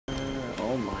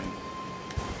Oh my.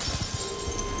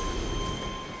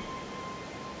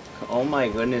 Oh my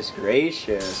goodness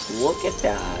gracious. Look at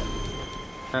that.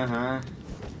 Uh-huh.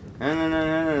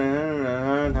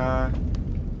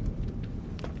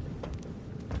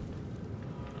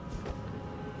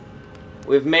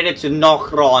 We've made it to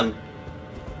Nokron.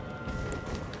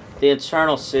 The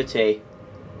Eternal City.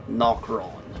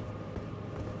 Nokron.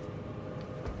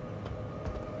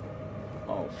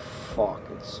 Oh fuck,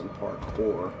 it's some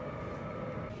parkour.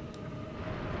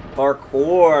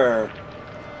 Parkour!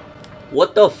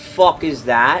 What the fuck is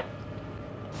that?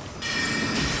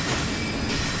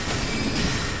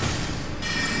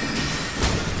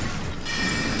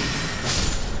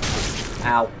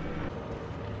 Ow.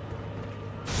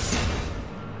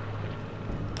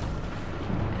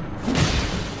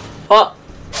 Huh!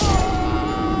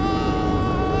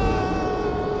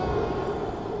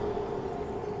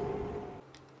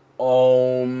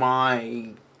 Oh my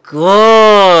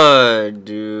god,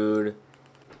 dude.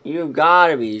 You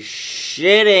gotta be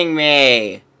shitting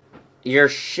me. You're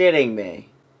shitting me.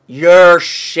 You're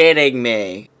shitting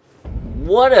me.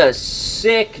 What a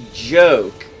sick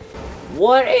joke.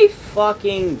 What a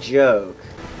fucking joke.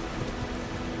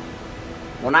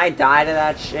 When I die to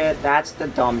that shit, that's the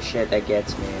dumb shit that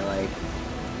gets me, like.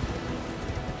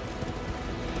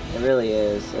 It really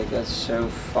is. Like, that's so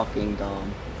fucking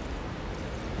dumb.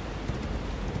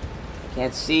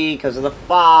 Can't see because of the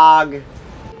fog.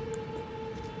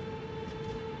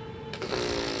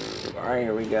 Alright,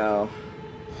 here we go.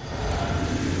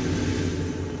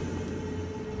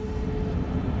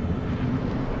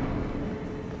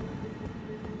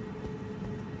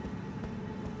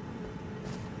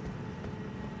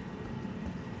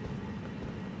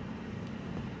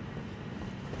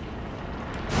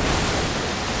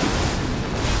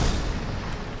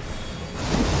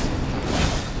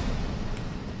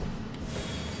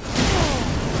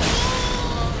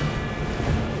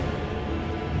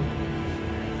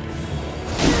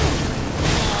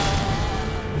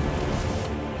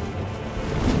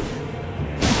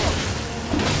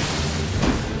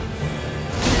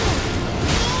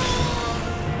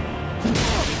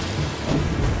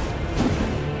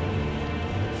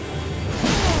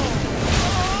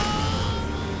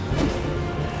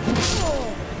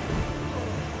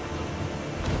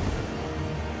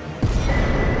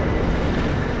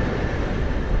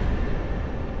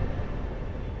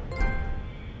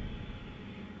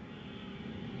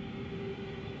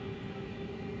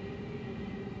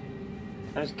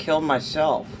 I just killed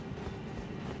myself.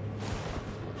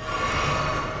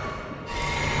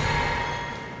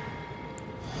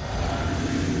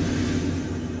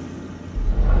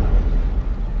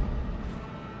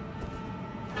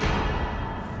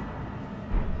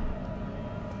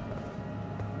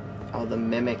 Oh, the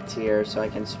mimic tier, so I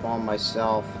can spawn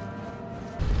myself.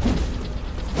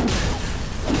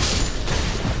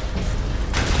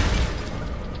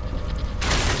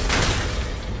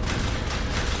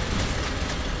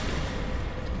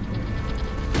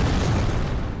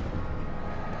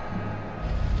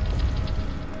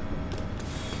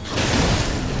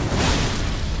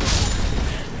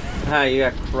 Ah, you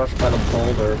got crushed by the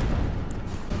boulder.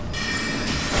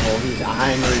 Oh, he's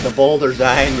angry. The boulder's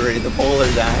angry. The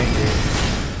boulder's angry.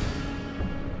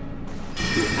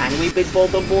 You angry, big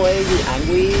boulder boy? You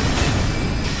angry?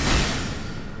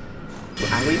 You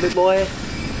angry, big boy?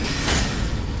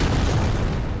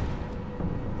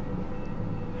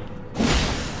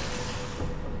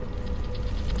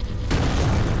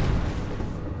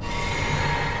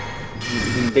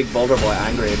 Big boulder boy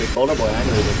angry. Big boulder boy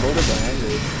angry. Big boulder boy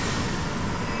angry.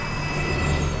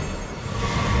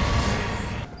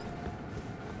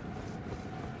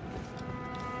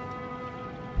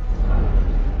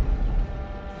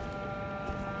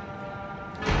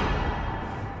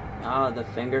 Ah, the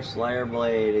Finger Slayer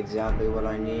blade, exactly what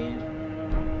I need.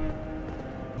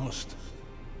 Must.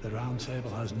 The Round Table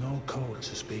has no code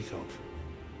to speak of.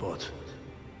 But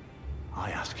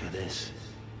I ask you this.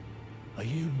 Are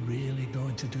you really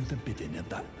going to do the bidding of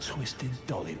that twisted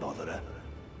dolly botherer?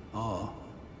 Or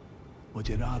would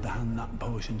you rather hand that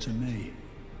potion to me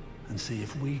and see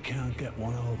if we can't get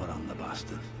one over on the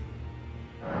bastard?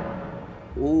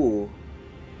 Ooh.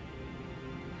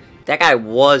 That guy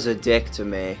was a dick to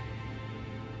me.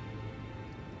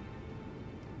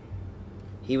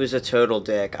 He was a total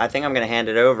dick. I think I'm gonna hand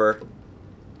it over.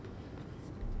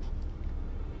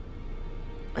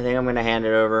 I think I'm gonna hand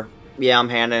it over. Yeah, I'm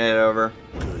handing it over.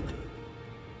 Good.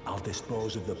 I'll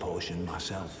dispose of the potion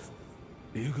myself.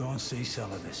 You go and see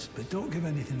Celadus, but don't give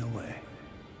anything away.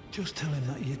 Just tell him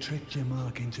that you tricked your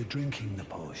mark into drinking the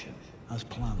potion, as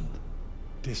planned.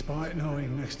 Despite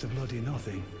knowing next to bloody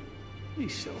nothing,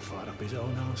 He's so far up his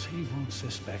own arse, he won't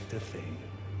suspect a thing.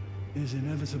 His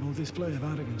inevitable display of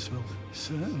arrogance will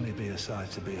certainly be a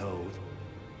sight to behold.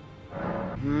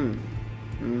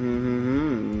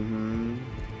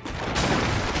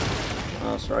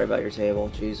 Oh, sorry about your table.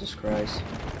 Jesus Christ.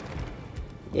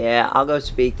 Yeah, I'll go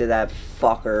speak to that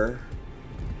fucker.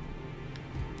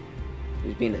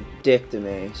 He's being a dick to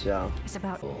me, so. It's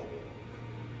about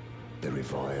The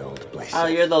reviled blessed. Oh,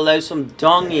 you're the loathsome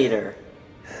dung eater.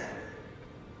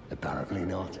 Apparently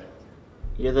not.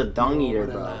 You're the dung eater,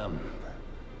 But a bro. lamb.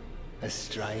 A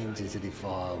stranger to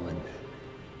defilement.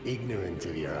 Ignorant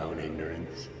of your own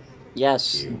ignorance.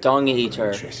 Yes, dung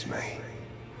eater. Trust me.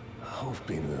 I've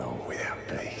been long without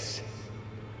peace.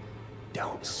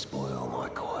 Don't spoil my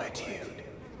quietude.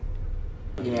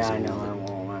 Yeah, I know,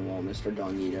 I won't, Mr.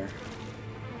 Dung Eater.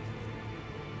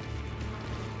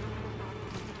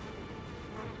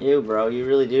 You, bro, you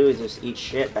really do just eat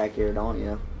shit back here, don't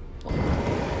you?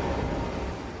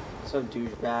 What's up,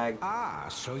 douchebag? Ah,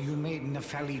 so you made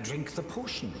Nepheli drink the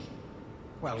potion.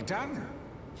 Well done.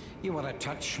 You are a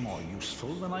touch more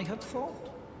useful than I had thought.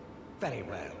 Very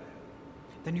well.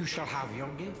 Then you shall have your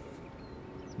gift.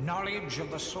 Knowledge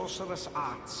of the sorcerous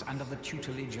arts under the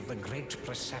tutelage of the great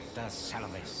preceptor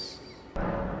Selvis.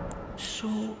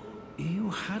 So, you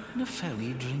had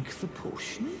Nepheli drink the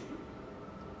potion?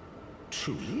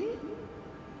 Truly?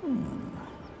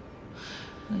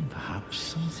 Then perhaps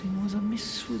something was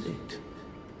amiss with it.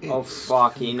 Oh, It's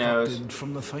fuck, he knows. concocted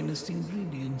from the finest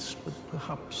ingredients, but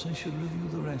perhaps I should review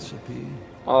the recipe.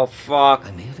 Oh, fuck.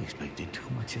 I may have expected too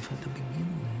much of her to begin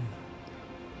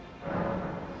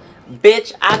with.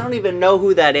 Bitch, I don't even know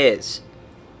who that is.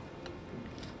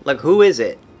 Like, who is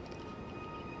it?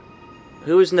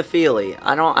 Who is Nepheli?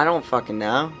 I don't fucking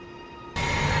know.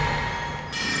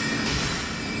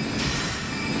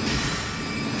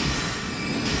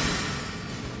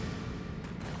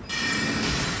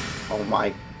 Oh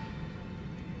my.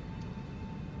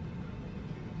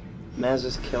 Maz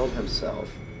just killed himself.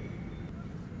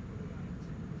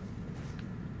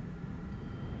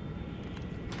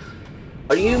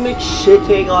 Are you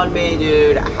shitting on me,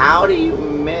 dude? How do you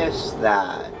miss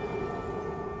that?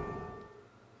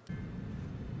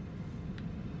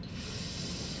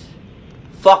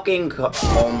 Fucking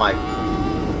oh my.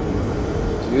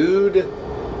 Dude.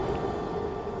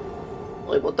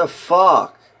 Like, what the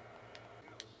fuck?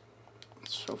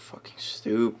 It's so fucking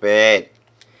stupid.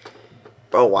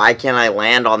 Bro, why can't I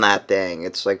land on that thing?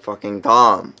 It's like fucking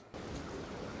dumb.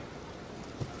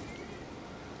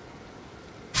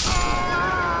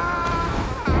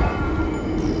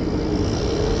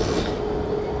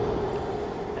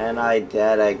 And I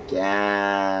dead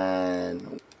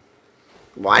again.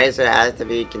 Why does it have to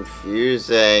be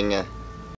confusing?